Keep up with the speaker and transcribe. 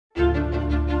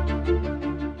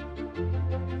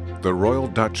the Royal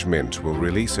Dutch Mint will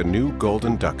release a new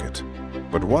golden ducat.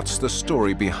 But what's the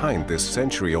story behind this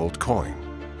century-old coin?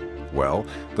 Well,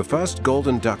 the first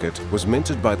golden ducat was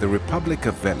minted by the Republic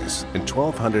of Venice in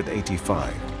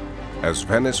 1285. As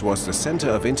Venice was the center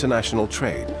of international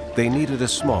trade, they needed a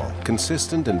small,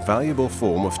 consistent and valuable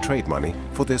form of trade money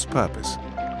for this purpose.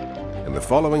 In the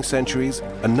following centuries,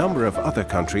 a number of other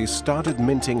countries started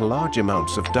minting large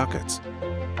amounts of ducats.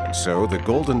 So the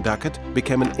golden ducat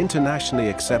became an internationally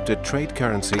accepted trade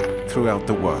currency throughout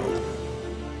the world.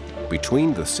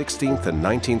 Between the 16th and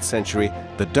 19th century,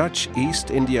 the Dutch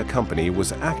East India Company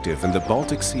was active in the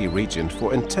Baltic Sea region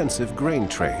for intensive grain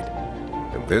trade.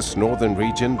 In this northern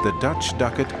region, the Dutch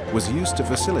ducat was used to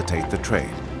facilitate the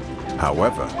trade.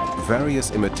 However,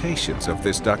 various imitations of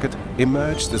this ducat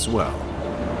emerged as well.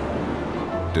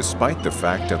 Despite the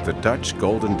fact that the Dutch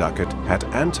Golden Ducat had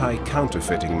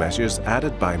anti-counterfeiting measures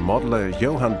added by modeler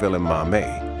Johann Willem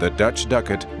Marmé, the Dutch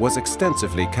ducat was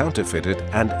extensively counterfeited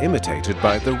and imitated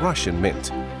by the Russian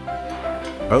mint.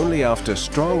 Only after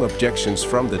strong objections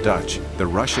from the Dutch, the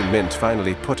Russian mint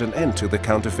finally put an end to the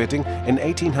counterfeiting in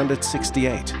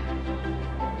 1868.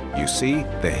 You see,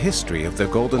 the history of the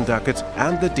Golden Ducat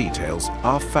and the details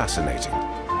are fascinating.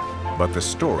 But the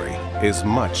story is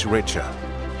much richer.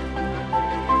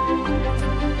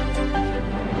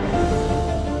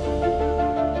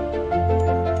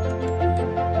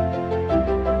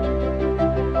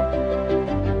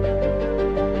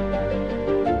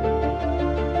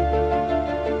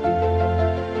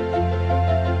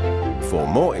 For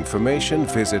more information,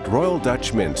 visit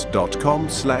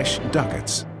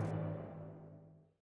royaldutchmint.com/ducats.